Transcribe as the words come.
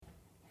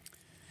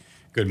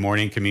Good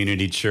morning,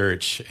 Community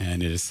Church,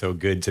 and it is so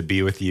good to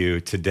be with you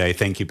today.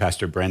 Thank you,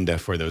 Pastor Brenda,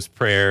 for those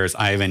prayers.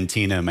 Ivan,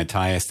 Tina,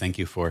 Matthias, thank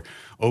you for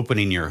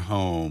opening your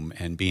home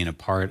and being a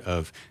part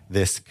of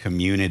this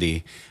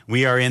community.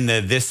 We are in the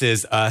This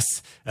Is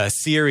Us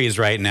series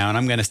right now, and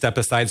I'm going to step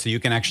aside so you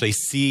can actually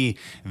see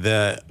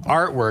the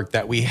artwork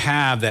that we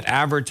have that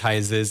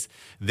advertises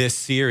this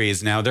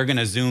series. Now, they're going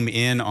to zoom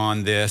in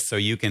on this so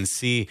you can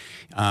see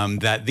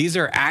that these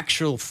are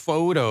actual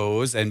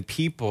photos and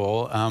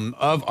people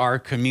of our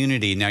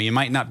community. Now, you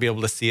might not be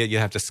able to see it. You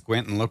have to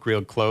squint and look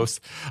real close.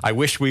 I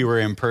wish we were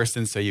in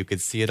person so you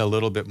could see it a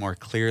little bit more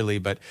clearly,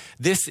 but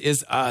this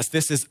is us.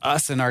 This is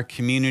us in our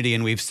community,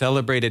 and we've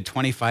celebrated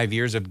 25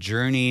 years of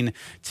journeying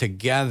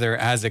together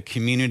as a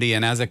community.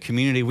 And as a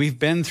community, we've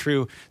been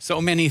through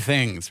so many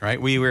things, right?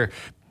 We were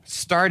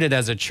started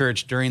as a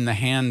church during the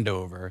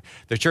handover.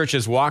 The church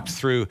has walked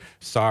through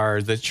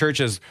SARS. The church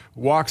has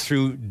walked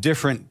through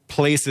different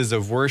places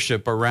of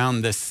worship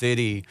around the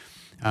city.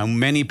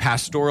 Many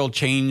pastoral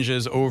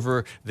changes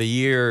over the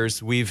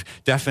years. We've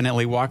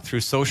definitely walked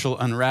through social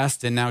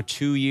unrest and now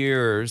 2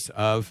 years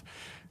of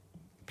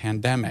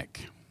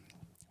pandemic.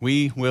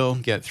 We will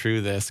get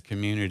through this,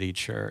 Community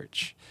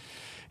Church.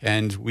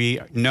 And we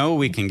know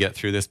we can get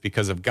through this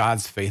because of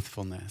God's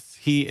faithfulness.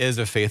 He is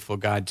a faithful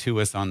God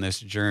to us on this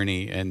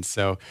journey. And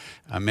so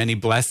many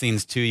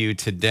blessings to you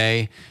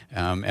today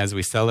as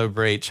we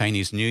celebrate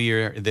Chinese New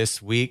Year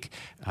this week.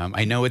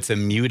 I know it's a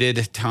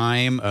muted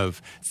time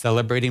of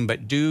celebrating,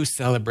 but do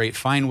celebrate.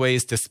 Find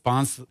ways to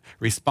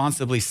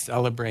responsibly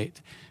celebrate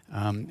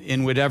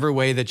in whatever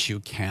way that you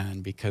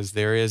can, because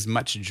there is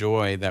much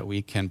joy that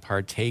we can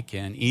partake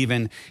in,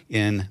 even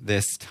in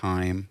this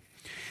time.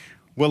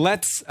 Well,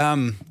 let's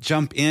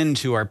jump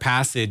into our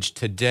passage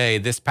today.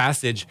 This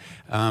passage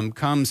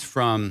comes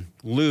from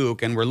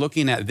Luke, and we're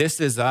looking at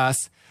This Is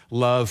Us,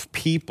 Love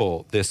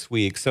People this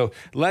week. So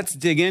let's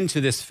dig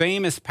into this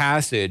famous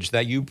passage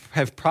that you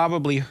have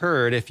probably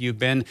heard if you've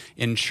been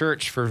in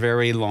church for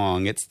very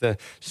long. It's the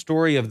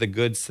story of the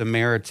Good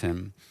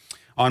Samaritan.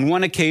 On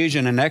one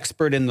occasion, an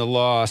expert in the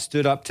law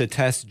stood up to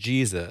test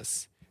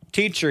Jesus.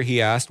 "Teacher,"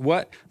 he asked,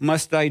 "what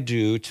must I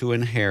do to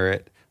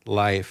inherit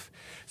life?"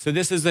 So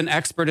this is an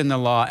expert in the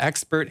law,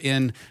 expert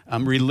in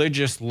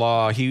religious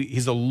law.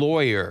 He's a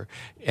lawyer,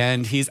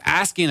 and he's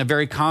asking a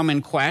very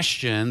common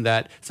question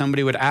that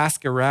somebody would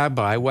ask a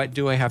rabbi: what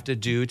do I have to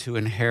do to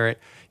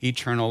inherit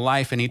eternal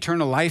life? And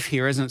eternal life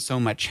here isn't so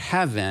much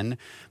heaven,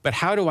 but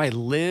how do I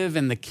live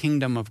in the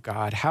kingdom of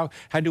God? How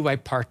do I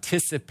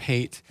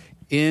participate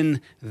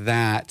in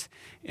that?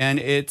 And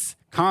it's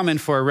common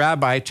for a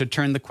rabbi to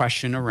turn the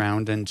question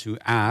around and to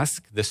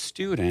ask the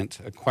student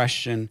a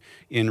question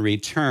in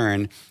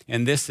return.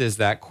 And this is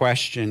that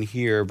question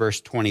here, verse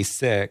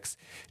 26.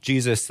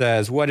 Jesus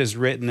says, "What is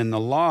written in the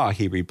law?"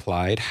 He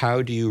replied,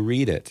 "How do you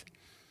read it?"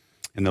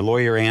 And the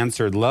lawyer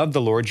answered, "Love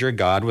the Lord your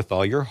God with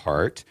all your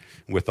heart,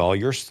 with all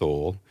your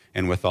soul,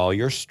 and with all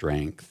your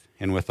strength,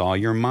 and with all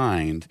your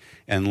mind,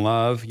 and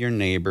love your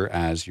neighbor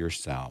as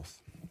yourself."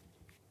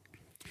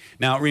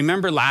 Now,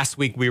 remember last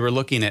week we were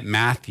looking at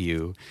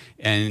Matthew,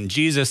 and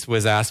Jesus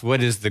was asked,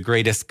 what is the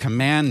greatest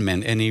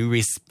commandment? And he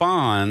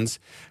responds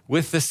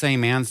with the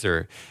same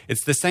answer.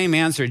 It's the same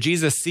answer.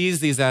 Jesus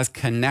sees these as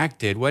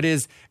connected. What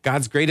is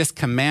God's greatest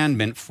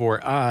commandment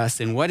for us,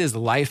 and what is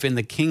life in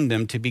the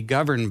kingdom to be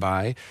governed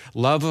by?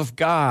 Love of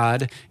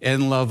God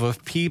and love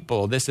of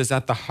people. This is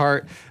at the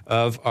heart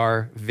of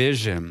our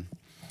vision.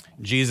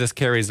 Jesus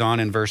carries on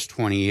in verse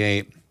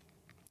 28.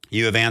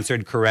 "You have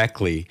answered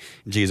correctly,"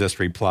 Jesus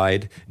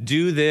replied.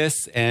 "Do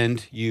this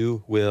and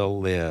you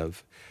will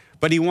live."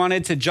 But he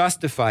wanted to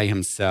justify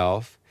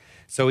himself,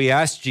 so he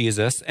asked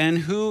Jesus,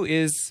 "And who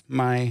is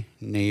my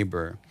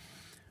neighbor?"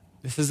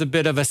 This is a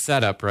bit of a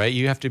setup, right?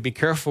 You have to be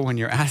careful when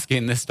you're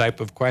asking this type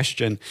of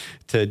question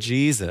to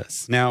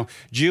Jesus. Now,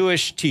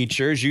 Jewish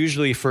teachers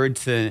usually referred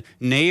to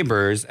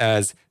neighbors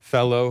as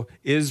fellow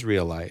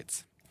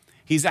Israelites.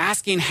 He's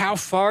asking, how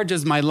far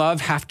does my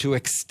love have to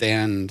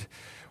extend?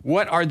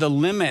 What are the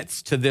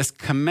limits to this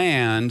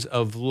command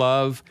of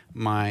love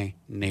my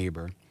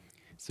neighbor?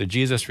 So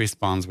Jesus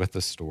responds with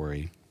a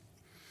story.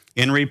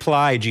 In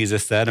reply,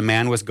 Jesus said, a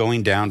man was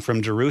going down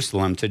from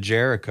Jerusalem to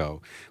Jericho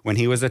when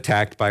he was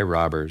attacked by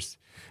robbers.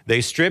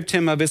 They stripped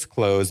him of his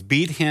clothes,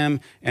 beat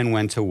him, and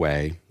went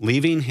away,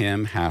 leaving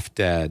him half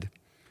dead.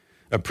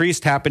 A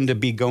priest happened to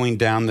be going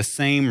down the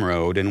same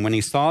road, and when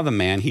he saw the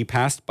man, he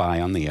passed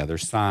by on the other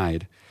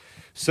side.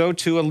 So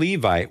too a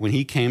Levite, when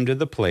he came to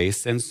the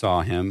place and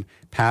saw him,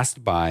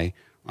 passed by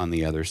on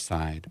the other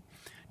side.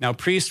 Now,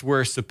 priests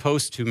were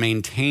supposed to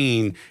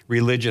maintain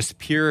religious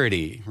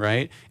purity,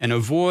 right? And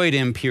avoid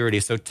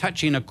impurity. So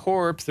touching a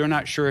corpse, they're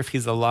not sure if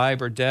he's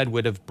alive or dead,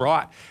 would have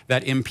brought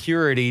that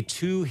impurity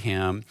to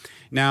him.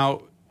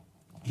 Now,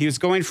 he was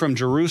going from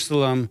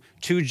Jerusalem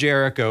to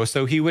Jericho,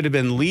 so he would have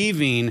been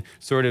leaving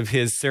sort of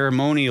his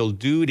ceremonial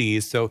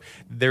duties. So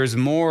there's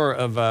more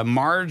of a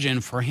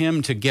margin for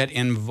him to get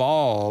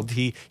involved.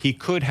 He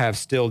could have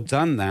still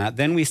done that.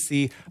 Then we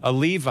see a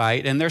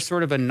Levite, and they're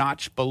sort of a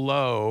notch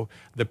below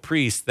the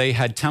priest. They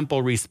had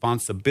temple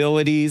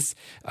responsibilities.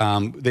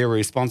 They were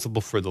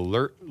responsible for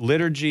the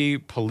liturgy,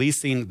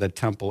 policing the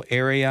temple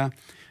area.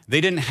 They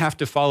didn't have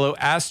to follow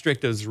as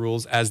strict as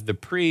rules as the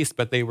priest,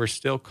 but they were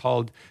still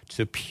called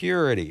to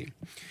purity.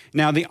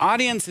 Now, the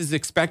audience is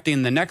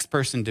expecting the next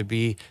person to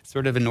be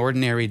sort of an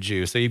ordinary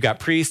Jew. So you've got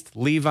priest,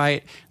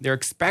 Levite. They're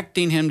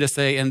expecting him to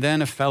say, and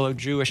then a fellow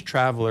Jewish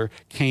traveler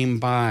came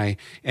by.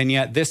 And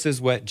yet this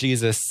is what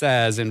Jesus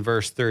says in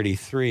verse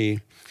 33.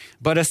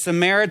 But a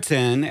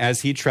Samaritan,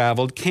 as he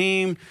traveled,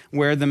 came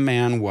where the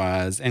man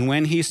was. And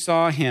when he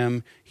saw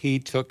him, he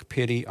took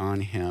pity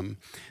on him.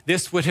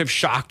 This would have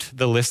shocked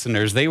the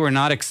listeners. They were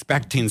not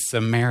expecting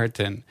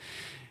Samaritan.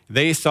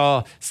 They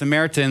saw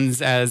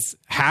Samaritans as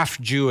half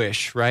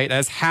Jewish, right?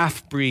 As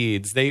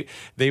half-breeds.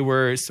 They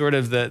were sort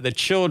of the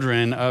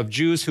children of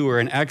Jews who were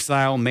in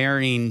exile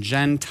marrying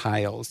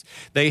Gentiles.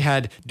 They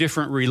had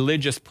different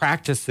religious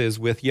practices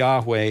with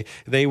Yahweh.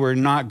 They were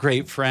not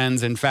great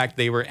friends. In fact,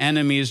 they were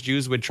enemies.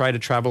 Jews would try to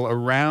travel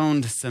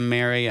around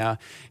Samaria,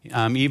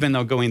 even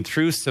though going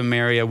through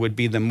Samaria would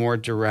be the more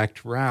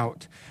direct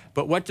route.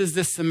 But what does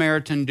this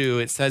Samaritan do?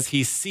 It says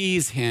he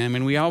sees him,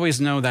 and we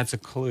always know that's a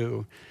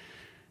clue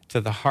to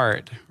the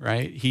heart,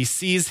 right? He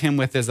sees him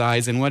with his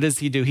eyes, and what does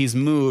he do? He's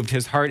moved.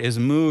 His heart is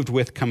moved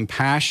with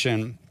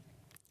compassion.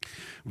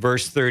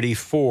 Verse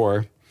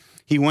 34,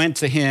 he went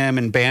to him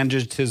and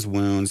bandaged his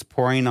wounds,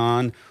 pouring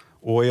on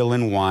oil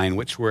and wine,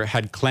 which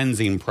had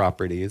cleansing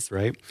properties,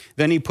 right?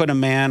 Then he put a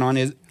man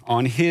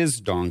on his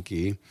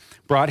donkey,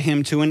 brought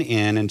him to an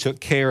inn, and took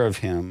care of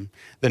him.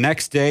 The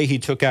next day he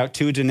took out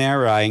 2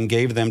 denarii and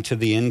gave them to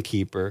the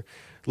innkeeper.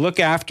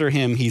 Look after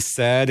him, he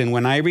said, and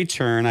when I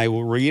return, I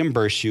will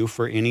reimburse you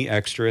for any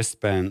extra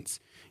expense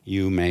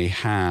you may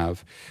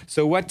have.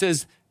 So what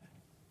does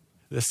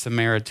the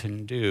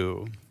Samaritan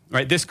do?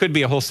 Right? This could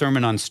be a whole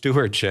sermon on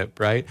stewardship,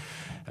 right?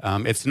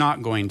 It's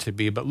not going to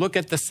be, but look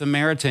at the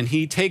Samaritan.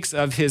 He takes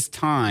of his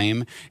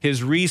time,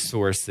 his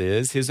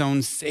resources, his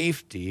own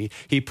safety.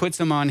 He puts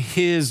him on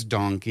his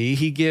donkey.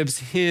 He gives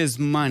his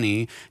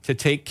money to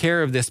take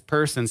care of this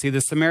person. See,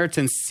 the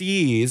Samaritan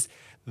sees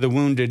the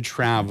wounded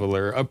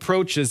traveler,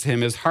 approaches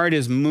him, his heart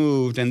is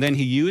moved, and then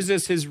he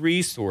uses his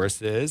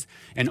resources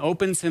and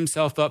opens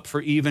himself up for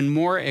even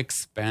more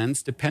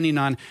expense, depending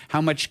on how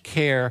much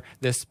care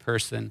this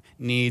person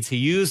needs. He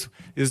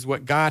uses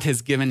what God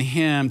has given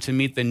him to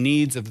meet the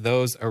needs of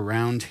those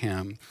around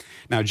him.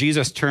 Now,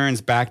 Jesus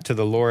turns back to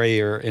the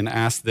lawyer and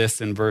asks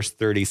this in verse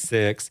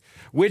 36,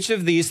 which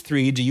of these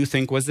 3 do you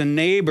think was a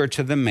neighbor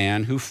to the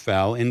man who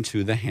fell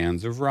into the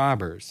hands of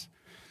robbers?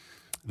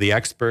 The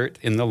expert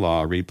in the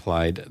law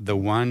replied, the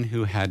one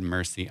who had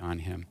mercy on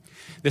him.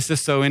 This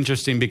is so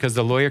interesting because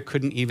the lawyer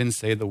couldn't even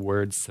say the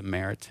word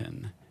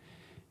Samaritan.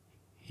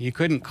 He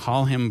couldn't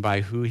call him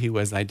by who he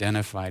was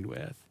identified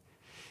with.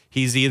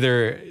 He's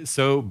either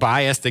so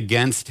biased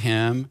against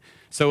him,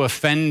 so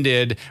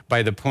offended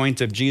by the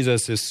point of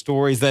Jesus'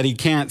 stories that he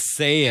can't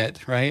say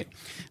it, right?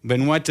 But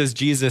what does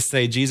Jesus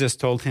say? Jesus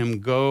told him,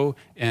 go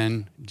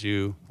and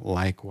do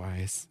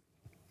likewise.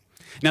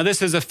 Now,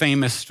 this is a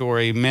famous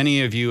story.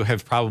 Many of you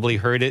have probably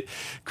heard it.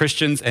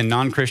 Christians and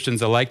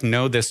non-Christians alike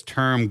know this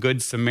term,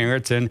 Good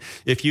Samaritan.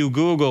 If you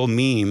Google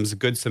memes,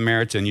 Good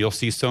Samaritan, you'll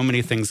see so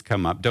many things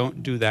come up.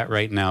 Don't do that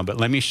right now, but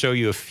let me show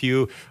you a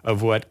few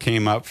of what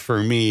came up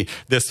for me.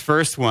 This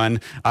first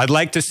one, I'd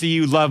like to see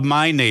you love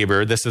my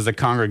neighbor. This is a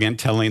congregant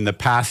telling the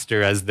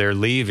pastor as they're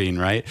leaving,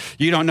 right?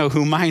 You don't know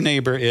who my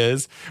neighbor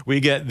is.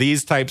 We get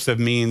these types of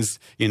memes,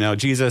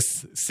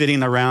 Jesus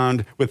sitting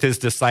around with his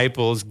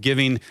disciples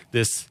giving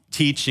this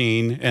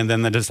teaching, and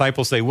then the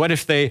disciples say, what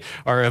if they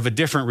are of a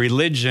different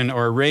religion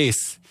or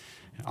race?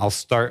 I'll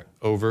start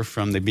over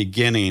from the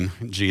beginning,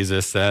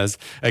 Jesus says.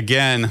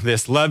 Again,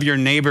 this love your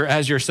neighbor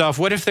as yourself.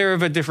 What if they're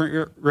of a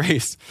different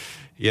race?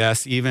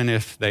 Yes, even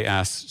if they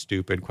ask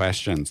stupid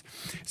questions.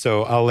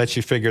 So I'll let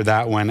you figure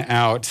that one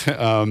out.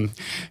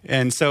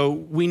 And so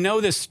we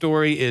know this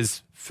story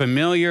is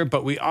familiar,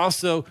 but we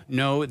also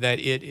know that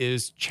it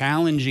is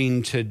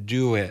challenging to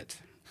do it.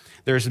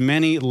 There's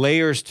many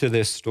layers to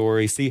this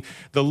story. See,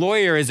 the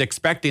lawyer is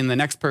expecting the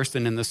next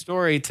person in the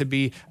story to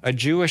be a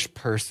Jewish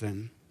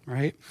person,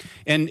 right?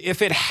 And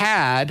if it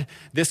had,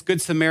 this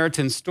Good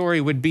Samaritan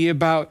story would be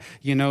about,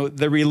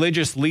 the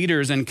religious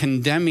leaders and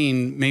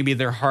condemning maybe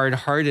their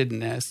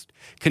hard-heartedness,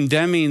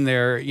 condemning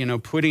their,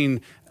 putting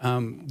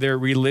their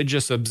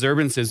religious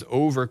observances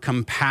over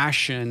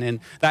compassion. And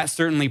that's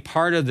certainly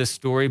part of the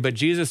story, but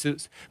Jesus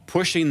is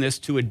pushing this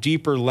to a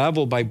deeper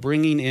level by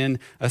bringing in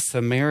a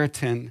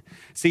Samaritan.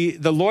 See,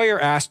 the lawyer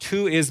asked,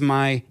 who is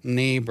my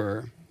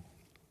neighbor?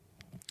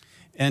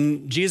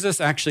 And Jesus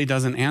actually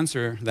doesn't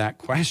answer that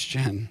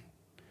question.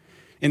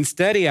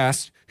 Instead, he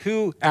asks,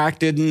 who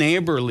acted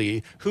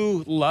neighborly?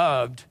 Who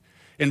loved?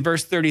 In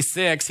verse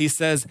 36, he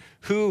says,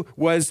 who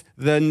was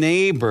the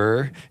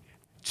neighbor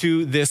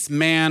to this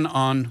man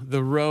on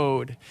the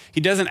road.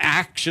 He doesn't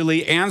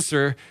actually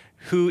answer,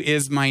 who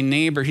is my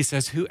neighbor? He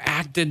says, who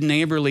acted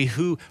neighborly,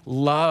 who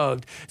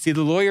loved? See,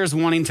 the lawyer is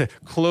wanting to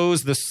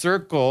close the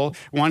circle,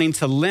 wanting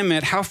to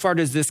limit, how far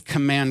does this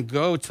command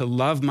go to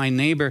love my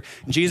neighbor?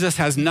 Jesus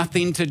has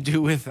nothing to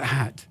do with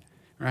that,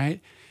 right?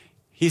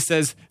 He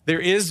says,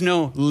 there is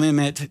no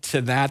limit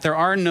to that. There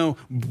are no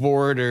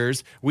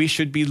borders. We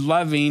should be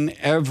loving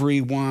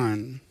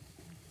everyone.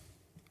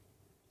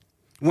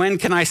 When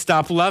can I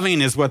stop loving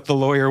is what the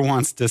lawyer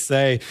wants to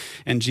say.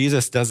 And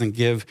Jesus doesn't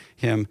give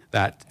him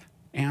that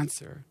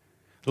answer.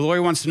 The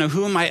lawyer wants to know,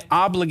 who am I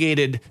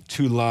obligated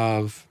to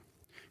love?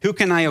 Who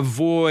can I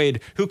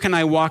avoid? Who can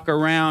I walk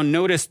around?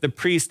 Notice the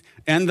priest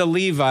and the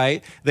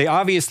Levite, they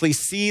obviously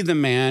see the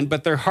man,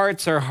 but their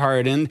hearts are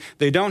hardened.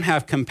 They don't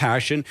have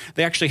compassion.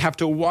 They actually have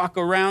to walk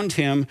around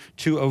him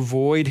to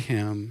avoid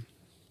him.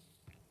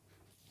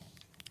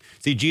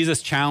 See,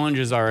 Jesus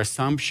challenges our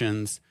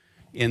assumptions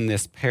in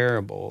this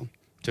parable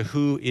to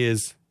who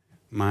is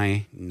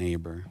my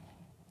neighbor.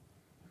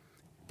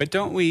 But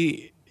don't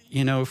we,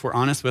 if we're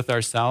honest with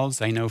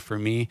ourselves, I know for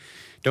me,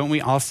 don't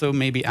we also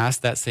maybe ask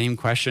that same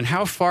question?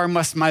 How far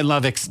must my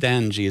love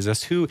extend,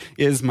 Jesus? Who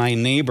is my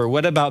neighbor?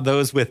 What about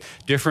those with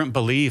different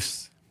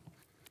beliefs,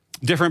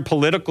 different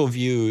political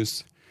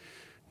views,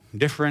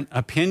 different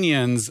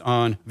opinions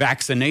on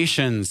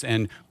vaccinations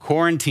and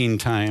quarantine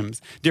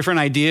times,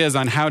 different ideas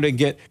on how to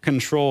get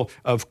control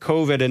of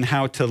COVID and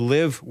how to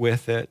live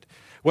with it?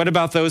 What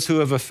about those who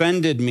have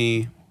offended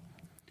me?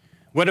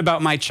 What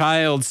about my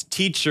child's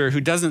teacher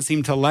who doesn't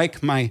seem to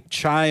like my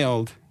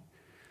child?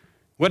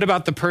 What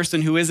about the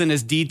person who isn't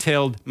as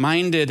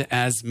detailed-minded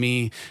as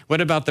me?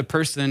 What about the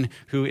person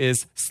who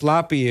is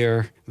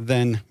sloppier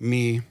than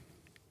me?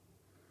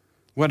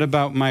 What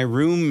about my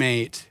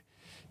roommate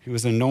who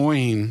is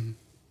annoying?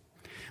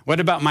 What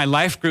about my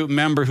life group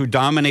member who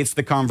dominates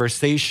the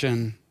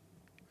conversation?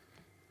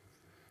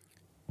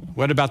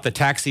 What about the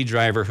taxi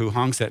driver who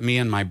honks at me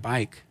and my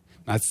bike?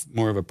 That's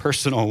more of a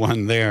personal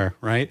one there,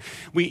 right?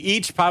 We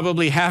each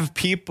probably have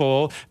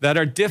people that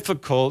are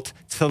difficult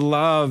to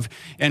love,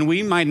 and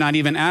we might not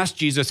even ask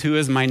Jesus, who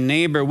is my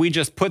neighbor? We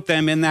just put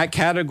them in that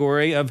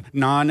category of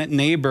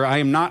non-neighbor. I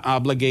am not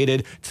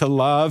obligated to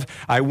love.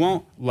 I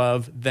won't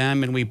love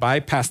them, and we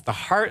bypass the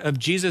heart of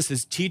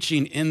Jesus'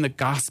 teaching in the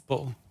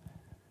gospel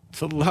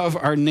to love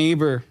our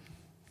neighbor.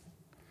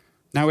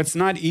 Now, it's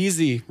not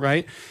easy,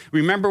 right?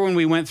 Remember when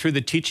we went through the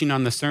teaching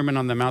on the Sermon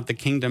on the Mount, the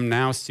Kingdom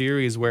Now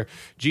series, where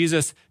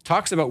Jesus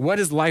talks about what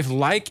is life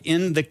like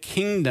in the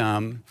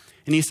kingdom.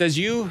 And he says,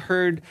 you have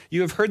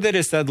heard that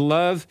it said,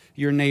 love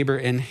your neighbor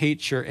and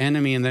hate your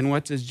enemy. And then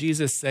what does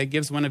Jesus say?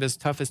 Gives one of his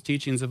toughest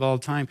teachings of all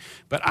time.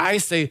 But I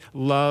say,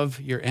 love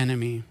your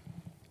enemy.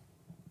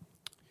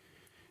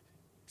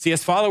 See,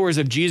 as followers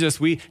of Jesus,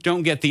 we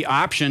don't get the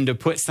option to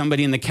put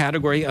somebody in the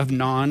category of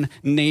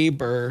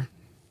non-neighbor.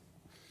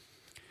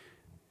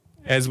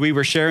 As we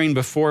were sharing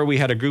before, we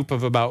had a group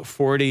of about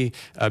 40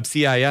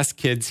 CIS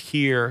kids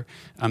here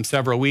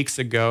several weeks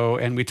ago,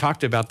 and we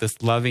talked about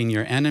this loving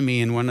your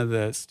enemy, and one of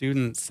the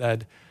students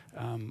said,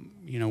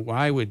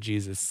 why would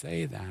Jesus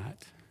say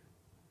that?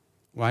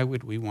 Why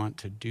would we want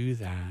to do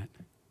that?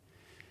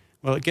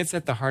 Well, it gets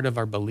at the heart of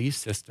our belief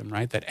system,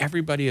 right? That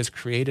everybody is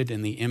created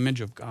in the image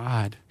of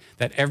God,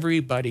 that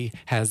everybody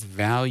has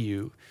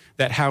value,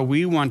 that how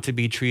we want to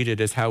be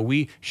treated is how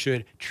we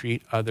should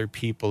treat other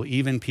people,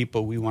 even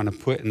people we want to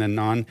put in the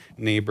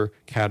non-neighbor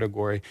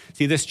category.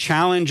 See, this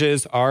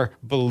challenges our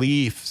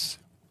beliefs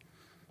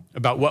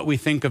about what we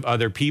think of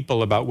other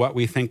people, about what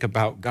we think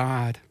about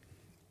God.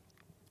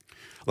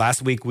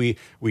 Last week we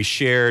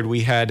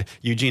had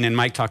Eugene and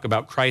Mike talk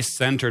about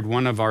Christ-centered,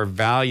 one of our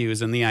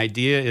values, and the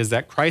idea is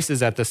that Christ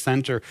is at the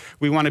center.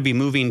 We want to be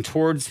moving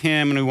towards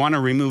him, and we want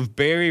to remove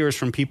barriers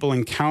from people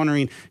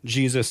encountering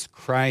Jesus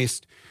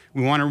Christ.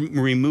 We want to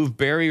remove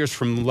barriers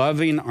from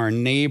loving our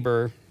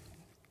neighbor,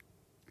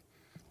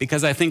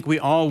 because I think we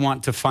all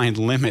want to find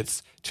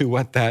limits to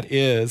what that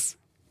is.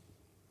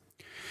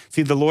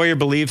 See, the lawyer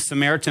believes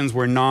Samaritans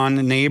were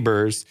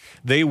non-neighbors.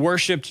 They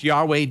worshiped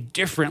Yahweh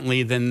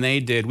differently than they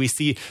did. We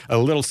see a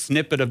little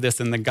snippet of this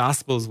in the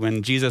Gospels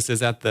when Jesus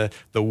is at the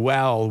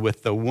well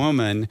with the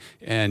woman,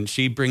 and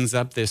she brings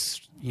up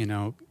this,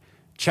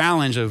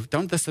 challenge of,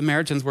 don't the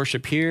Samaritans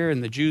worship here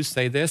and the Jews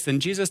say this?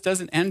 And Jesus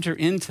doesn't enter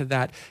into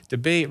that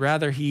debate.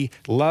 Rather, he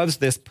loves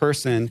this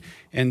person.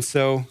 And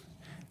so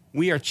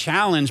we are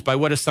challenged by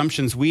what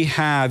assumptions we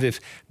have. If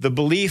the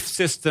belief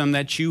system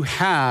that you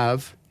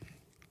have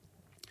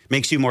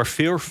makes you more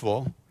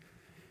fearful,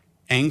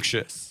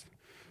 anxious,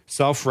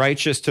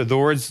 self-righteous to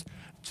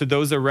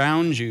those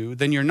around you,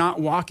 then you're not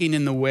walking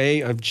in the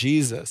way of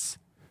Jesus,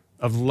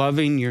 of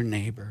loving your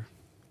neighbor.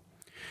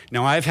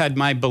 Now, I've had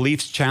my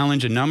beliefs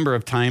challenged a number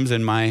of times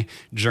in my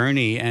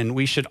journey, and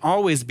we should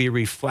always be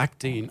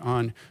reflecting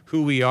on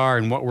who we are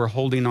and what we're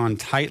holding on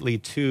tightly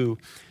to.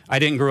 I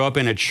didn't grow up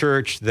in a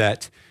church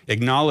that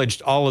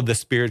acknowledged all of the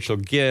spiritual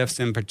gifts,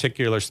 in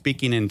particular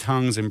speaking in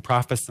tongues and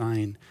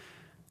prophesying.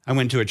 I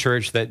went to a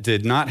church that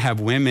did not have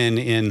women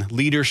in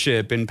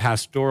leadership, in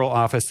pastoral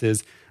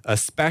offices.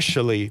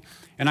 especially.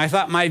 And I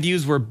thought my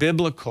views were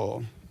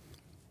biblical.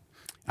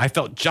 I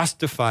felt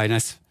justified, and I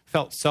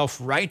felt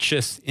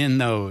self-righteous in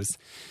those.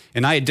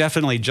 And I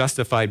definitely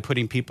justified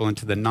putting people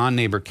into the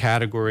non-neighbor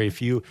category.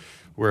 If you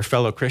were a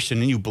fellow Christian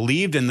and you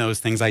believed in those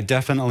things, I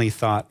definitely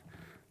thought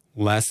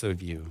less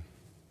of you.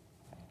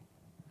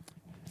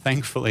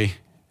 Thankfully,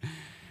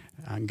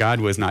 God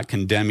was not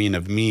condemning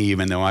of me,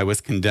 even though I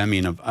was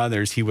condemning of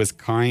others. He was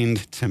kind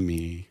to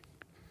me.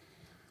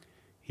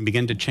 He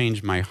began to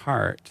change my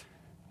heart.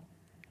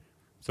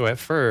 So at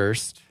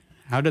first,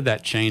 how did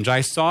that change?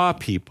 I saw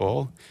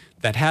people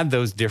that had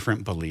those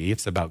different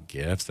beliefs about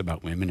gifts,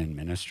 about women in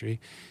ministry,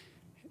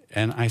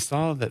 and I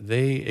saw that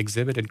they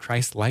exhibited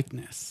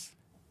Christ-likeness,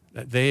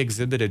 that they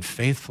exhibited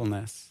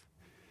faithfulness,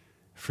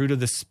 fruit of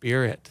the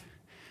Spirit.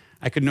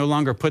 I could no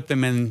longer put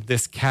them in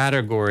this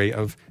category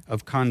of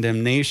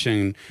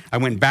condemnation. I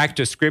went back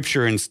to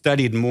Scripture and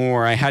studied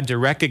more. I had to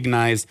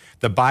recognize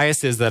the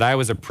biases that I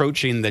was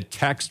approaching the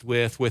text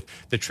with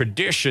the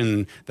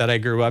tradition that I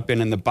grew up in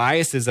and the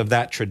biases of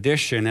that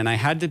tradition. And I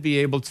had to be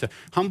able to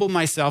humble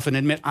myself and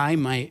admit I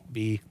might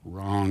be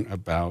wrong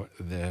about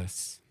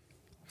this.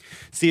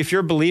 See, if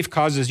your belief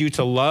causes you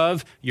to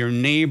love your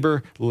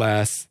neighbor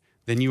less,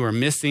 then you are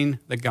missing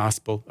the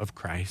gospel of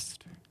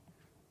Christ.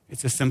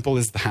 It's as simple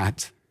as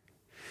that.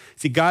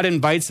 See, God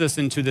invites us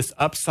into this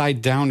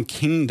upside-down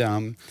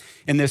kingdom.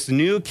 In this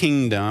new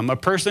kingdom, a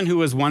person who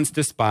was once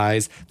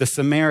despised, the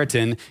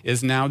Samaritan,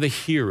 is now the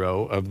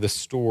hero of the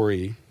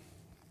story.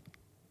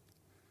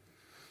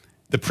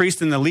 The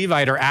priest and the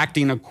Levite are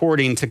acting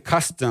according to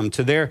custom,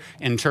 to their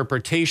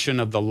interpretation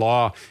of the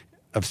law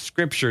of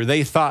Scripture.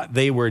 They thought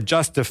they were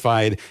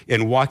justified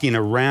in walking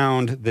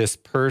around this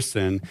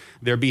person.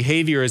 Their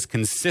behavior is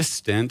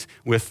consistent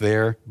with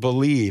their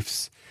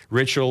beliefs.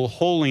 Ritual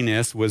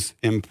holiness was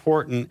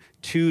important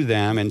to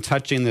them, and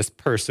touching this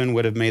person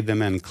would have made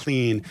them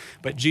unclean.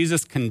 But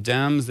Jesus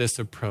condemns this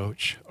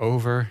approach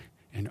over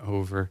and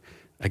over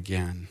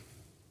again.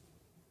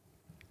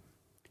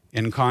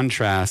 In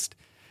contrast,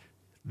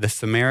 the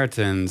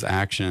Samaritan's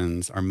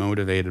actions are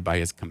motivated by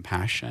his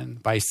compassion,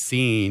 by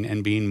seeing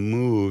and being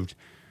moved,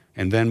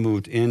 and then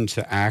moved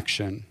into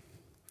action.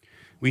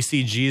 We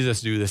see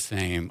Jesus do the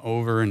same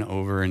over and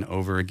over and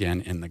over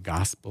again in the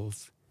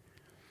Gospels.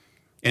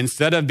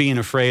 Instead of being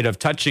afraid of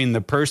touching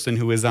the person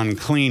who is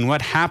unclean,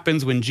 what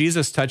happens when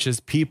Jesus touches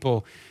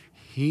people?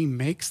 He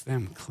makes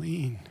them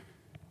clean.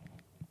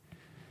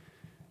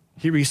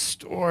 He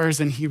restores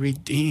and he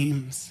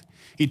redeems.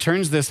 He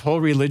turns this whole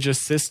religious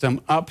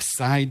system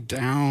upside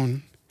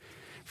down.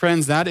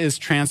 Friends, that is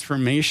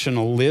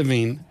transformational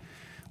living.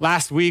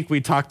 Last week,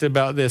 we talked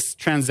about this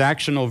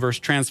transactional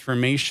versus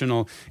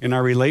transformational in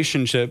our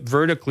relationship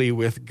vertically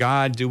with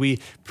God. Do we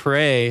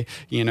pray?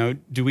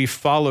 Do we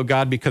follow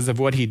God because of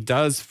what he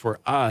does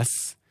for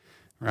us,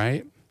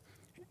 right?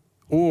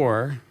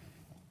 Or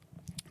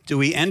do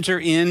we enter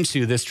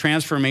into this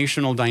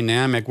transformational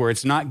dynamic where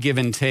it's not give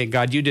and take?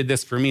 God, you did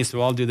this for me, so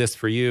I'll do this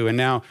for you. And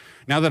now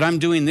that I'm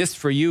doing this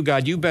for you,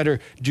 God, you better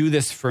do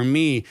this for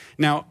me.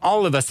 Now,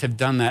 all of us have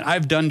done that.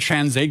 I've done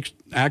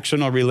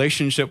transactional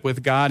relationship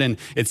with God, and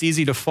it's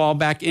easy to fall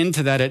back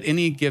into that at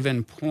any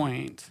given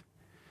point.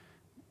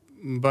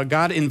 But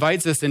God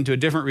invites us into a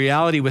different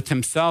reality with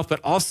himself, but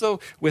also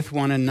with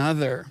one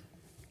another.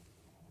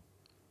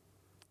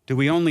 Do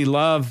we only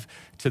love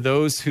to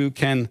those who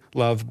can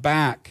love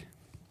back?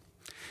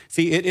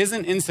 See, it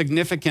isn't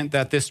insignificant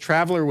that this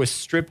traveler was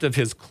stripped of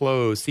his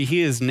clothes. See, he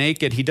is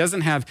naked. He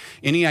doesn't have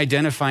any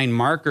identifying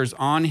markers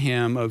on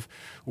him of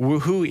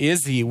who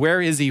is he?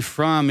 Where is he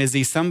from? Is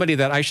he somebody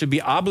that I should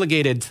be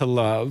obligated to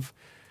love?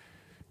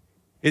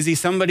 Is he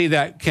somebody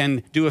that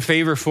can do a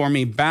favor for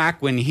me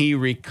back when he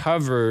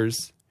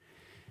recovers?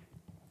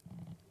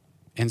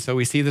 And so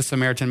we see the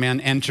Samaritan man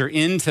enter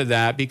into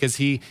that because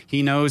he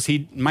knows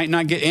he might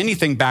not get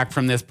anything back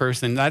from this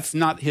person. That's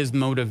not his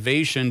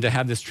motivation to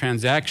have this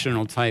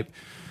transactional type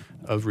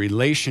of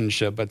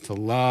relationship, but to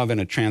love in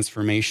a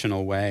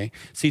transformational way.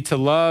 See, to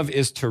love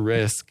is to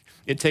risk.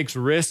 It takes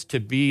risk to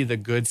be the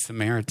good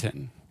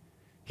Samaritan.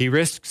 He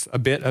risks a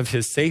bit of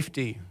his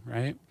safety,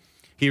 right?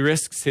 He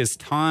risks his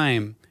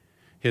time,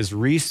 his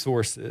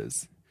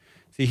resources.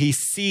 See, he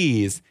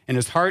sees, and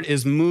his heart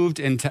is moved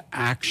into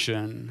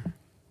action.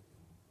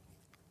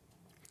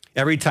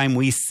 Every time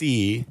we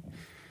see,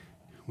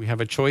 we have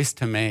a choice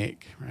to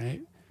make, right?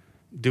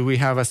 Do we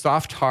have a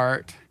soft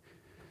heart?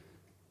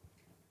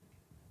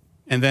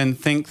 And then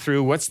think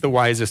through what's the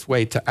wisest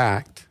way to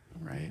act,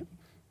 right?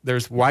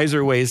 There's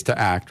wiser ways to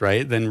act,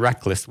 right, than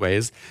reckless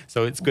ways.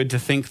 So it's good to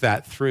think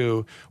that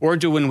through. Or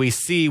do when we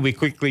see, we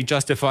quickly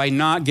justify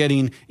not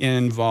getting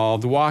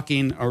involved,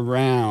 walking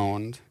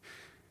around.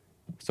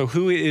 So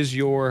who is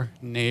your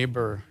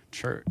neighbor,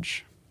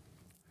 church?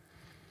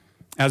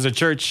 As a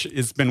church,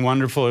 it's been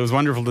wonderful. It was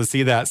wonderful to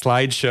see that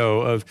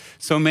slideshow of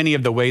so many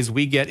of the ways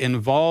we get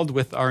involved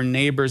with our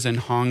neighbors in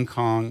Hong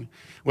Kong.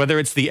 whether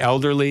it's the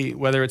elderly,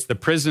 whether it's the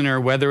prisoner,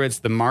 whether it's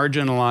the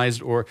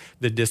marginalized or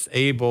the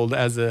disabled.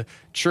 As a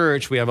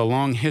church, we have a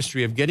long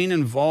history of getting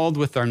involved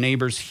with our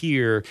neighbors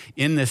here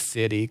in this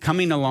city,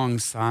 coming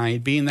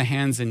alongside, being the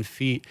hands and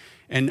feet.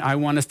 And I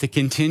want us to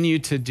continue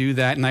to do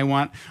that. And I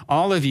want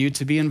all of you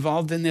to be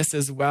involved in this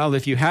as well.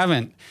 If you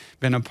haven't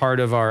been a part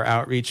of our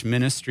outreach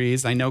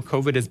ministries, I know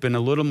COVID has been a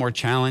little more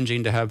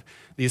challenging to have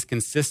these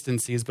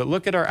consistencies, but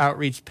look at our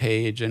outreach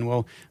page and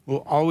we'll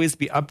always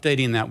be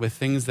updating that with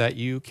things that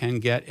you can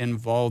get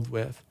involved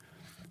with.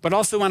 But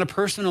also on a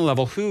personal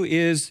level, who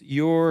is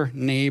your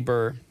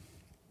neighbor?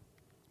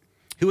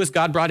 Who has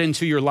God brought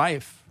into your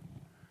life?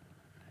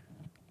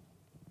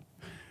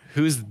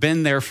 Who's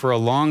been there for a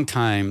long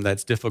time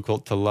that's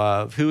difficult to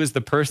love? Who is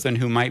the person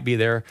who might be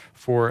there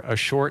for a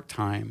short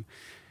time?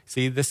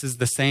 See, this is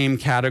the same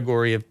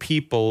category of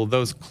people,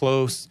 those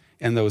close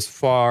and those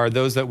far,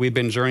 those that we've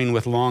been journeying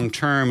with long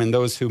term and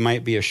those who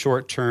might be a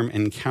short term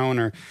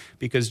encounter,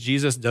 because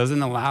Jesus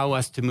doesn't allow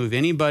us to move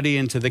anybody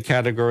into the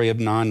category of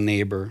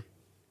non-neighbor.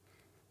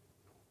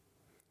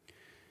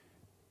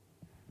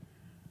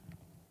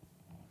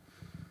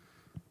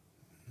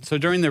 So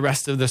during the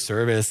rest of the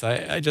service,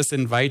 I just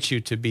invite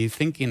you to be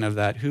thinking of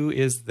that. Who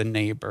is the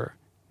neighbor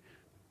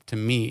to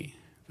me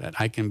that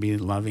I can be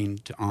loving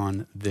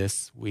on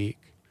this week?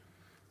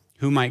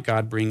 Who might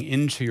God bring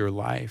into your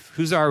life?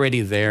 Who's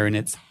already there and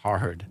it's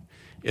hard?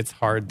 It's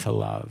hard to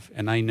love.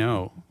 And I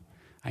know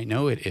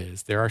it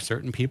is. There are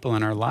certain people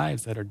in our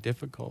lives that are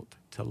difficult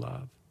to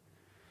love.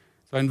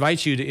 So I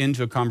invite you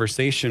into a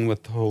conversation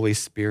with the Holy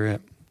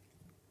Spirit.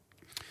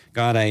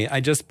 God, I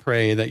just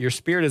pray that your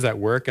Spirit is at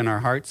work in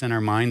our hearts and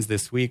our minds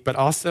this week, but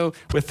also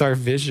with our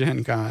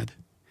vision, God.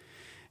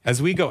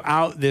 As we go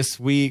out this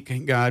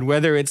week, God,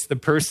 whether it's the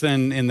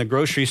person in the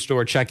grocery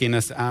store checking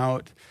us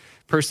out,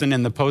 person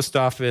in the post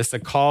office, a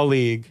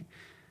colleague,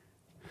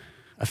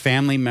 a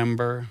family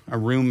member, a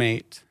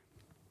roommate,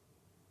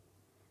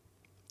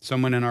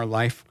 someone in our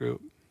life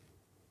group,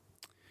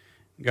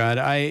 God,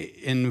 I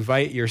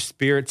invite your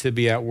Spirit to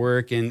be at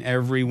work in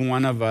every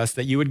one of us,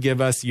 that you would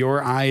give us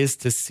your eyes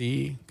to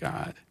see,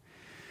 God.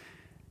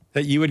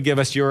 That you would give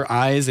us your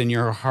eyes and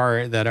your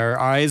heart, that our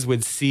eyes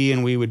would see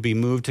and we would be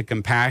moved to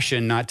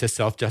compassion, not to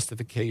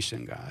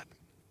self-justification, God.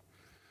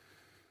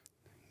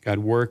 God,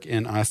 work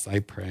in us, I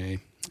pray.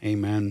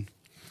 Amen.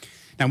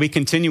 Now, we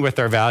continue with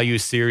our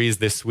values series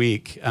this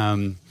week.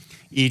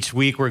 Each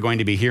week, we're going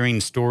to be hearing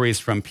stories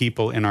from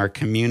people in our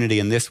community,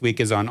 and this week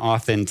is on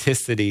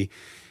authenticity.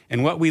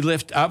 And what we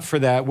lift up for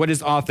that, what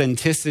is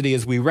authenticity,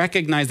 is we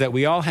recognize that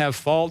we all have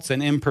faults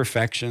and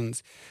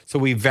imperfections. So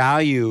we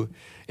value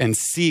and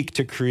seek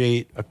to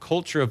create a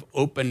culture of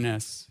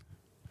openness,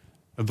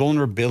 of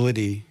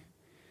vulnerability,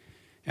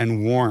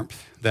 and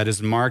warmth that is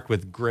marked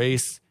with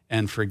grace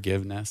and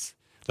forgiveness.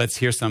 Let's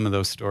hear some of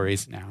those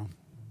stories now.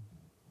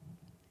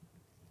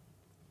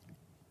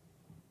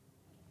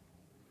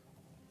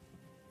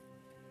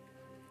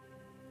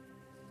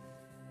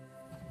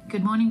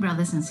 Good morning,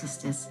 brothers and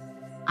sisters.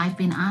 I've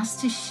been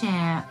asked to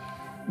share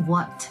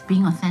what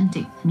being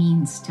authentic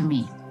means to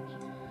me.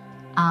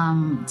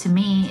 To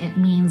me, it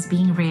means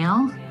being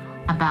real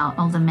about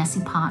all the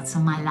messy parts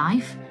of my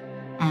life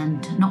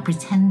and not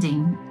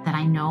pretending that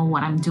I know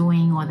what I'm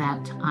doing or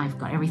that I've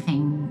got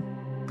everything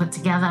put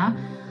together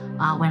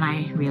when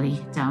I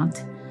really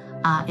don't.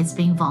 It's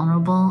being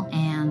vulnerable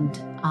and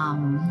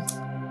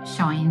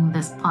showing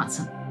those parts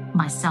of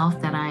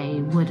myself that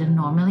I wouldn't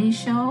normally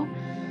show.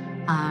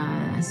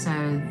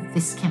 So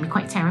this can be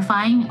quite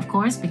terrifying, of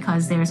course,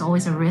 because there's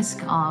always a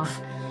risk of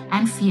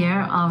and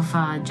fear of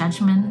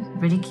judgment,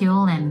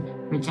 ridicule, and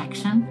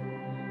rejection.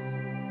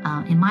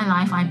 In my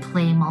life, I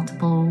play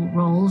multiple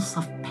roles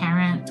of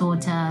parent,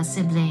 daughter,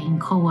 sibling,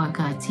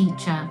 co-worker,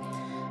 teacher,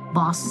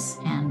 boss,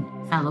 and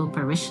fellow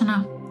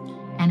parishioner.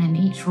 And in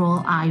each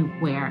role, I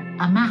wear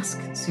a mask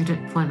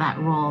suited for that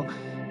role,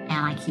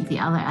 and I keep the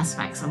other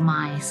aspects of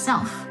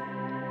myself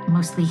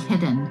mostly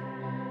hidden.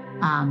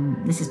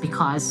 This is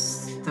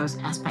because those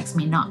aspects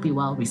may not be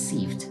well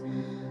received.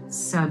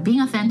 So being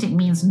authentic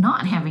means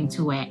not having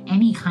to wear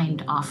any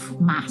kind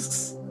of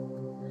masks.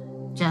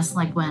 Just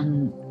like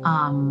when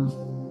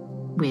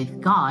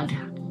with God,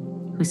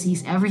 who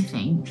sees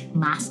everything,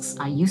 masks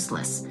are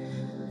useless.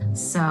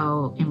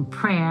 So in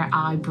prayer,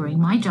 I bring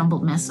my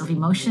jumbled mess of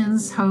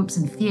emotions, hopes,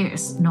 and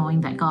fears,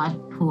 knowing that God,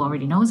 who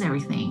already knows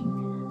everything,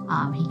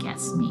 he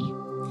gets me.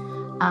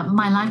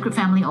 My life group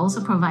family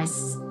also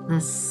provides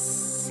this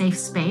safe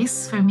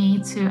space for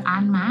me to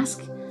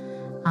unmask,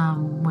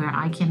 where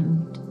I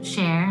can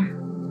share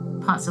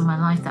parts of my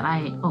life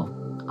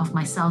of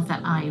myself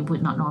that I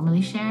would not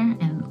normally share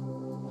in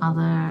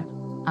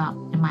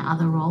my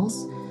other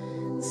roles.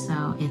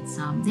 So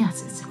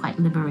it's quite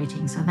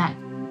liberating. So that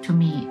to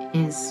me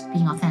is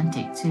being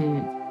authentic,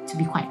 to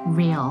be quite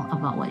real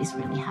about what is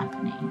really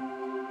happening,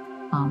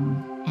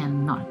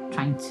 and not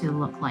trying to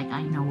look like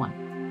I know what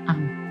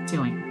I'm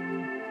doing.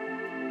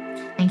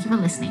 Thank you for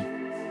listening.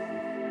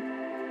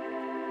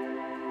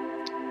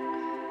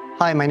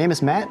 Hi, my name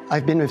is Matt.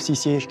 I've been with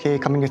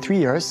CCHK coming to 3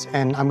 years,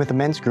 and I'm with the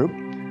men's group.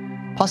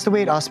 Pastor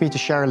Wade asked me to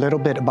share a little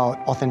bit about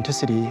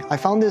authenticity. I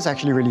found this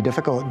actually really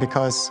difficult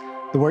because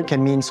the word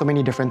can mean so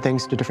many different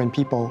things to different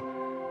people.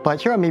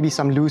 But here are maybe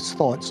some loose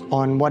thoughts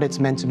on what it's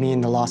meant to me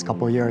in the last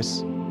couple of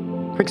years.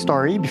 Quick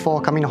story,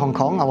 before coming to Hong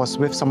Kong, I was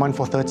with someone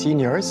for 13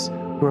 years.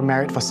 We were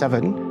married for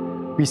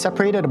 7. We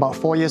separated about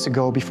 4 years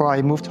ago before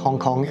I moved to Hong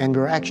Kong, and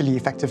we were actually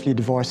effectively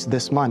divorced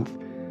this month.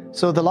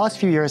 So the last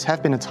few years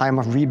have been a time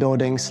of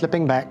rebuilding,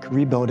 slipping back,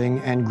 rebuilding,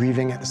 and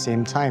grieving at the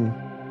same time.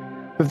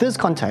 With this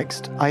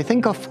context, I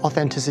think of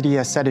authenticity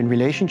as said in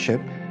relationship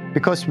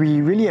because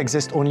we really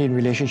exist only in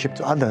relationship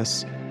to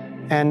others.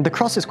 And the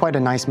cross is quite a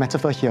nice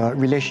metaphor here: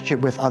 relationship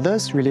with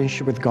others,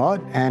 relationship with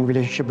God, and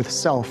relationship with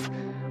self.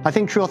 I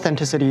think true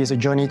authenticity is a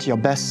journey to your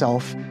best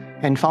self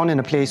and found in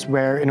a place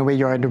where, in a way,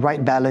 you're at the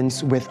right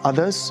balance with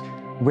others,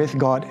 with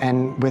God,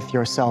 and with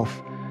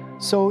yourself.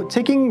 So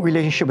taking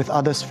relationship with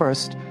others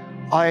first,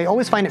 I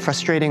always find it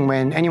frustrating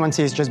when anyone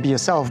says just be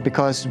yourself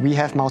because we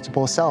have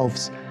multiple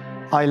selves.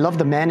 I love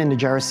the man in the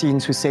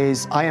Gerasenes who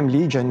says, I am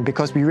Legion,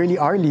 because we really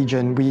are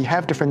Legion. We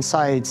have different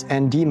sides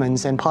and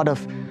demons, and part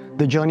of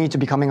the journey to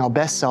becoming our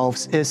best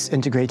selves is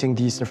integrating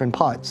these different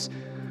parts.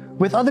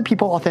 With other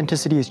people,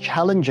 authenticity is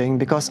challenging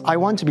because I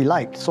want to be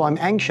liked, so I'm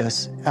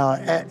anxious.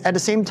 At the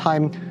same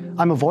time,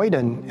 I'm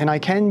avoidant, and I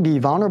can be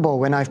vulnerable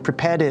when I've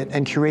prepared it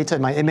and curated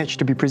my image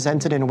to be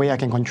presented in a way I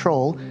can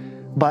control,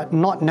 but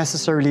not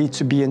necessarily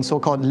to be in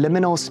so-called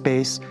liminal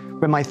space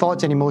where my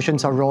thoughts and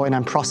emotions are raw and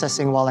I'm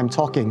processing while I'm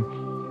talking.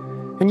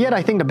 And yet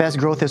I think the best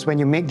growth is when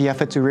you make the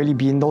effort to really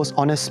be in those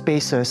honest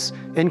spaces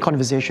in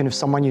conversation with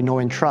someone you know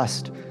and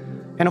trust.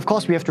 And of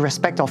course, we have to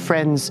respect our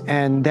friends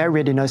and their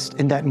readiness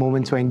in that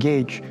moment to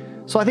engage.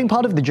 So I think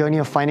part of the journey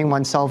of finding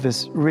oneself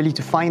is really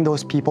to find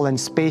those people and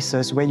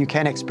spaces where you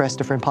can express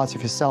different parts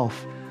of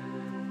yourself.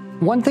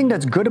 One thing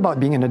that's good about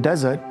being in the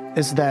desert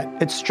is that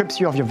it strips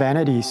you of your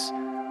vanities.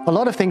 A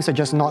lot of things are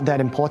just not that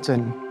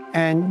important.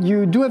 And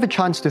you do have a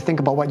chance to think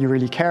about what you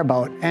really care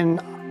about.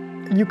 And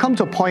you come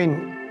to a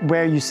point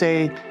where you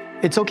say,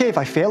 it's okay if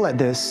I fail at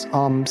this,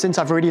 since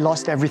I've already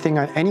lost everything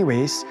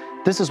anyways,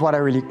 this is what I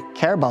really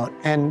care about.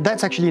 And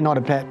that's actually not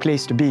a bad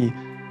place to be.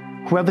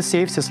 Whoever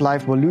saves his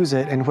life will lose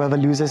it, and whoever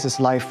loses his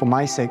life for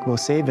my sake will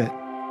save it.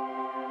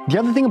 The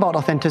other thing about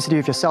authenticity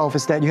of yourself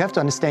is that you have to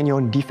understand your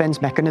own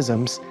defense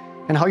mechanisms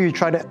and how you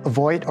try to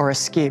avoid or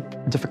escape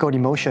difficult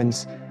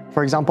emotions.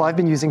 For example, I've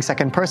been using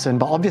second person,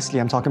 but obviously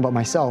I'm talking about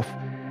myself.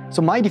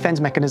 So my defense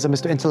mechanism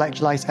is to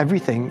intellectualize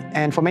everything,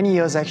 and for many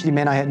years actually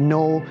meant I had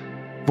no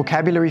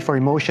vocabulary for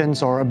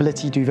emotions or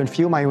ability to even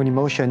feel my own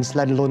emotions,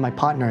 let alone my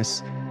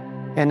partner's.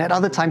 And at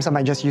other times I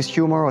might just use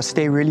humor or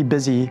stay really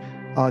busy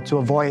to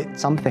avoid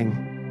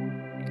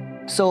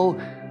something. So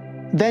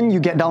then you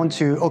get down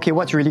to, okay,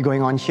 what's really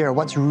going on here?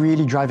 What's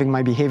really driving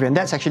my behavior? And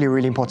that's actually a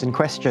really important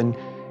question.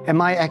 Am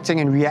I acting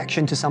in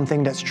reaction to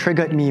something that's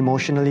triggered me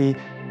emotionally,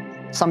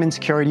 some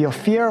insecurity or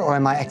fear, or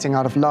am I acting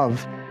out of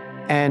love?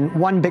 And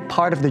one big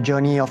part of the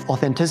journey of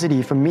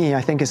authenticity for me,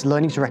 I think, is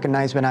learning to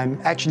recognize when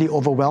I'm actually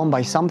overwhelmed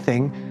by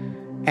something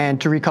and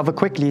to recover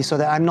quickly so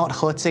that I'm not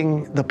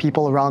hurting the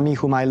people around me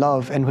whom I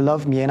love and who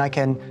love me, and I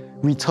can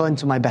return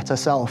to my better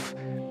self.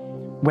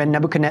 When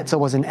Nebuchadnezzar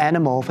was an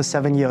animal for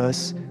 7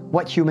 years,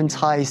 what human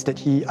ties did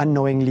he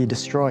unknowingly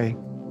destroy?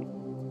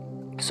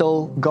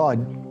 So, God.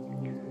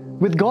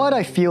 With God,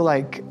 I feel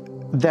like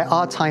there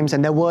are times,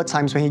 and there were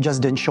times when he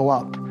just didn't show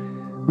up.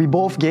 We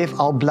both gave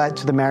our blood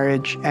to the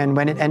marriage, and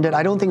when it ended,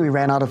 I don't think we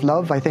ran out of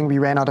love. I think we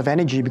ran out of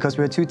energy because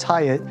we were too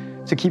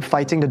tired to keep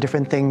fighting the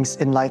different things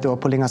in life that were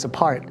pulling us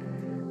apart.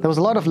 There was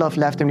a lot of love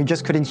left, and we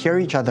just couldn't hear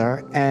each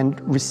other and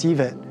receive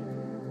it.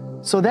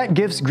 So that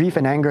gives grief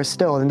and anger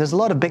still, and there's a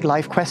lot of big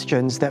life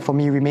questions that for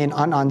me remain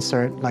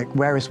unanswered, like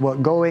where is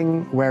work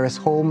going, where is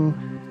home,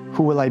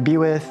 who will I be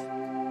with?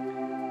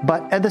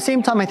 But at the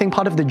same time, I think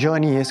part of the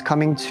journey is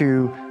coming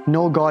to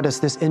know God as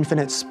this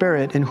infinite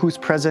spirit in whose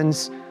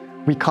presence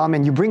we come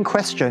and you bring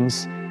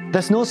questions.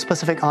 There's no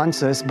specific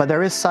answers, but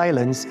there is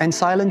silence, and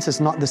silence is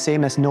not the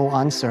same as no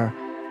answer.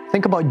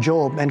 Think about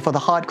Job, and for the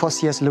hardcore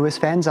C.S. Lewis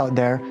fans out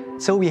there,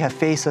 So We Have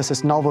Faces,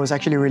 his novel is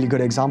actually a really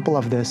good example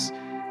of this.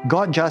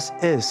 God just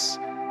is.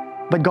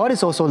 But God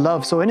is also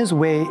love, so in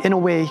a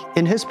way,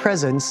 in his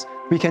presence,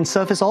 we can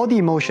surface all the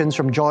emotions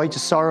from joy to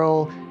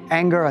sorrow,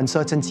 anger,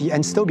 uncertainty,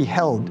 and still be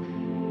held.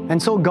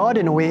 And so God,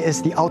 in a way,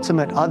 is the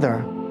ultimate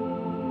other.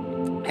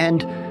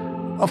 And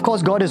of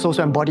course, God is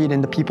also embodied in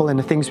the people and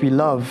the things we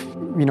love.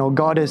 You know,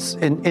 God is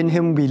in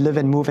him we live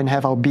and move and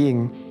have our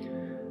being.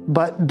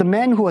 But the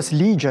man who was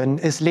Legion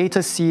is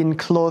later seen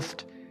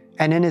clothed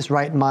and in his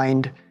right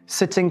mind,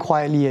 sitting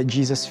quietly at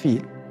Jesus'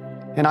 feet.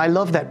 And I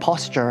love that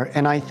posture,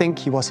 and I think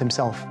he was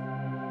himself.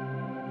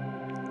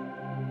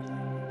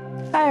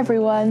 Hi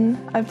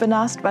everyone. I've been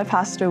asked by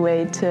Pastor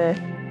Wade to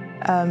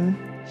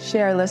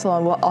share a little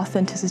on what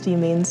authenticity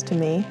means to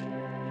me.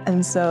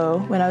 And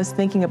so when I was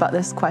thinking about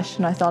this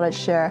question, I thought I'd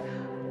share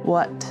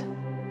what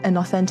an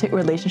authentic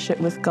relationship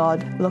with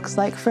God looks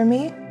like for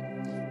me.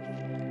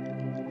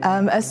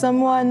 As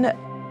someone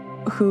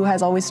who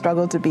has always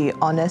struggled to be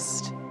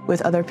honest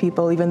with other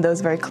people, even those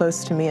very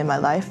close to me in my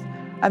life,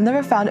 I've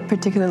never found it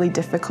particularly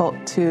difficult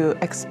to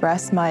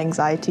express my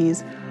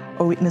anxieties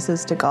or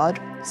weaknesses to God.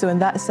 So in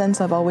that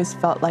sense, I've always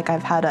felt like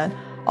I've had an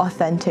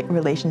authentic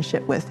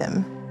relationship with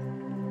Him.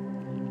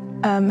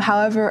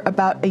 However,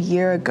 about a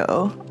year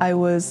ago, I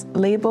was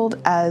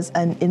labeled as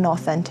an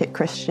inauthentic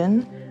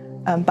Christian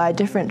by a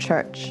different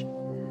church.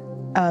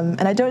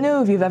 And I don't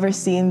know if you've ever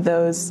seen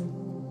those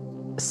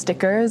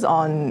stickers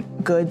on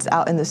goods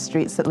out in the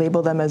streets that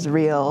label them as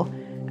real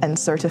and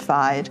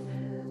certified.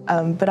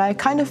 But I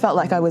kind of felt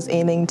like I was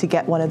aiming to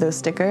get one of those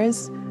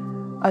stickers.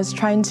 I was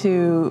trying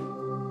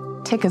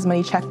to tick as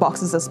many check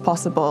boxes as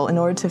possible in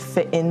order to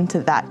fit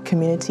into that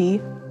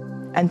community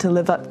and to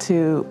live up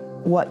to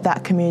what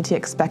that community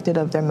expected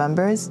of their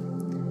members,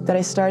 that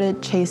I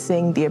started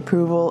chasing the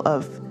approval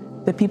of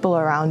the people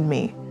around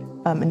me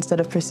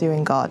instead of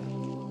pursuing God.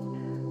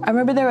 I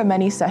remember there were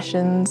many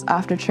sessions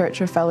after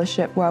church or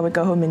fellowship where I would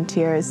go home in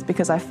tears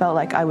because I felt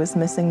like I was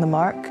missing the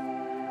mark.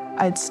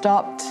 I'd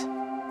stopped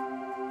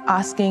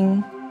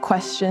asking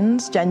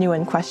questions,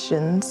 genuine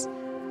questions,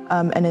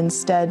 and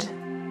instead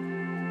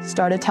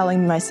started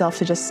telling myself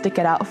to just stick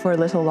it out for a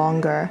little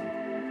longer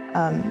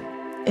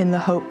in the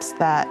hopes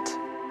that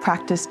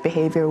practiced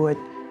behavior would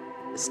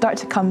start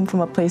to come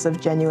from a place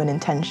of genuine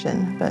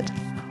intention, but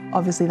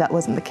obviously that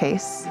wasn't the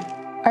case.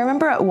 I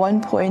remember at one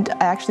point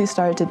I actually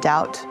started to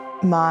doubt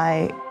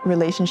my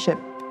relationship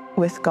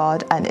with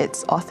God and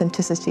its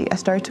authenticity. I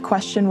started to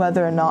question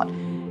whether or not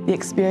the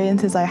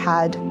experiences I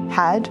had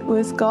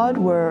with God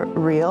were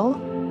real.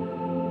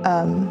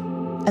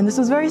 And this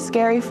was very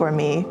scary for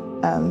me.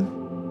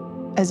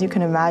 As you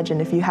can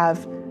imagine, if you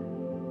have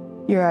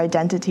your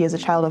identity as a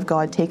child of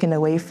God taken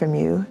away from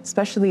you,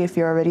 especially if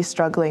you're already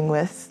struggling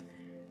with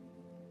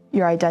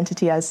your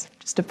identity as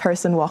just a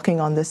person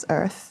walking on this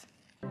earth.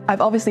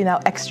 I've obviously now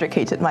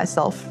extricated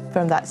myself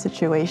from that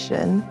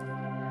situation.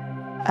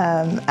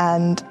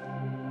 And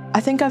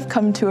I think I've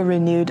come to a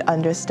renewed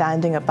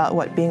understanding about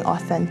what being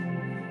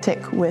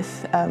authentic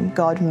with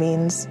God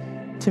means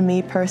to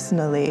me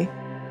personally.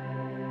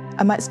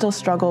 I might still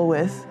struggle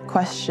with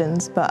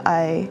questions, but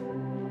I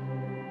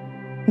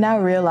now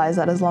realize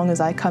that as long as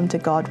I come to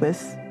God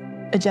with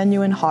a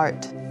genuine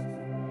heart,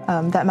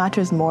 that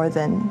matters more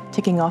than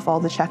ticking off all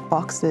the check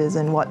boxes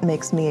and what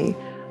makes me a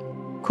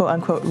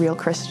quote-unquote real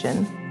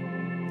Christian.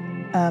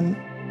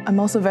 I'm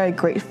also very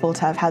grateful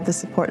to have had the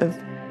support of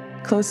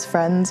close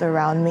friends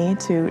around me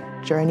to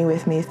journey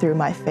with me through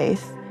my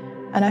faith.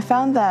 And I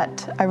found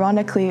that,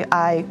 ironically,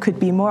 I could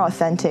be more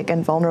authentic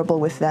and vulnerable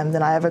with them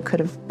than I ever could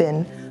have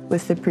been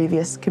with the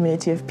previous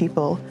community of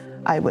people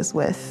I was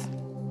with.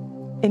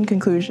 In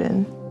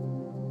conclusion,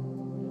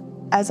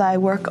 as I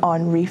work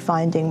on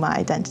refinding my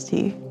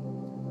identity,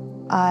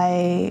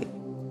 I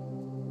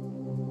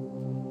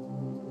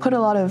put a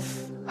lot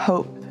of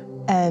hope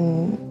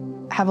and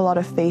have a lot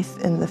of faith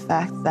in the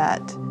fact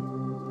that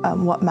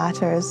what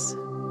matters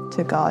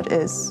to God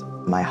is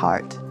my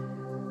heart,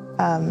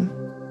 and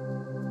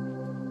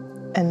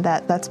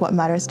that's what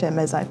matters to Him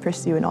as I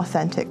pursue an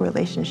authentic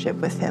relationship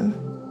with Him.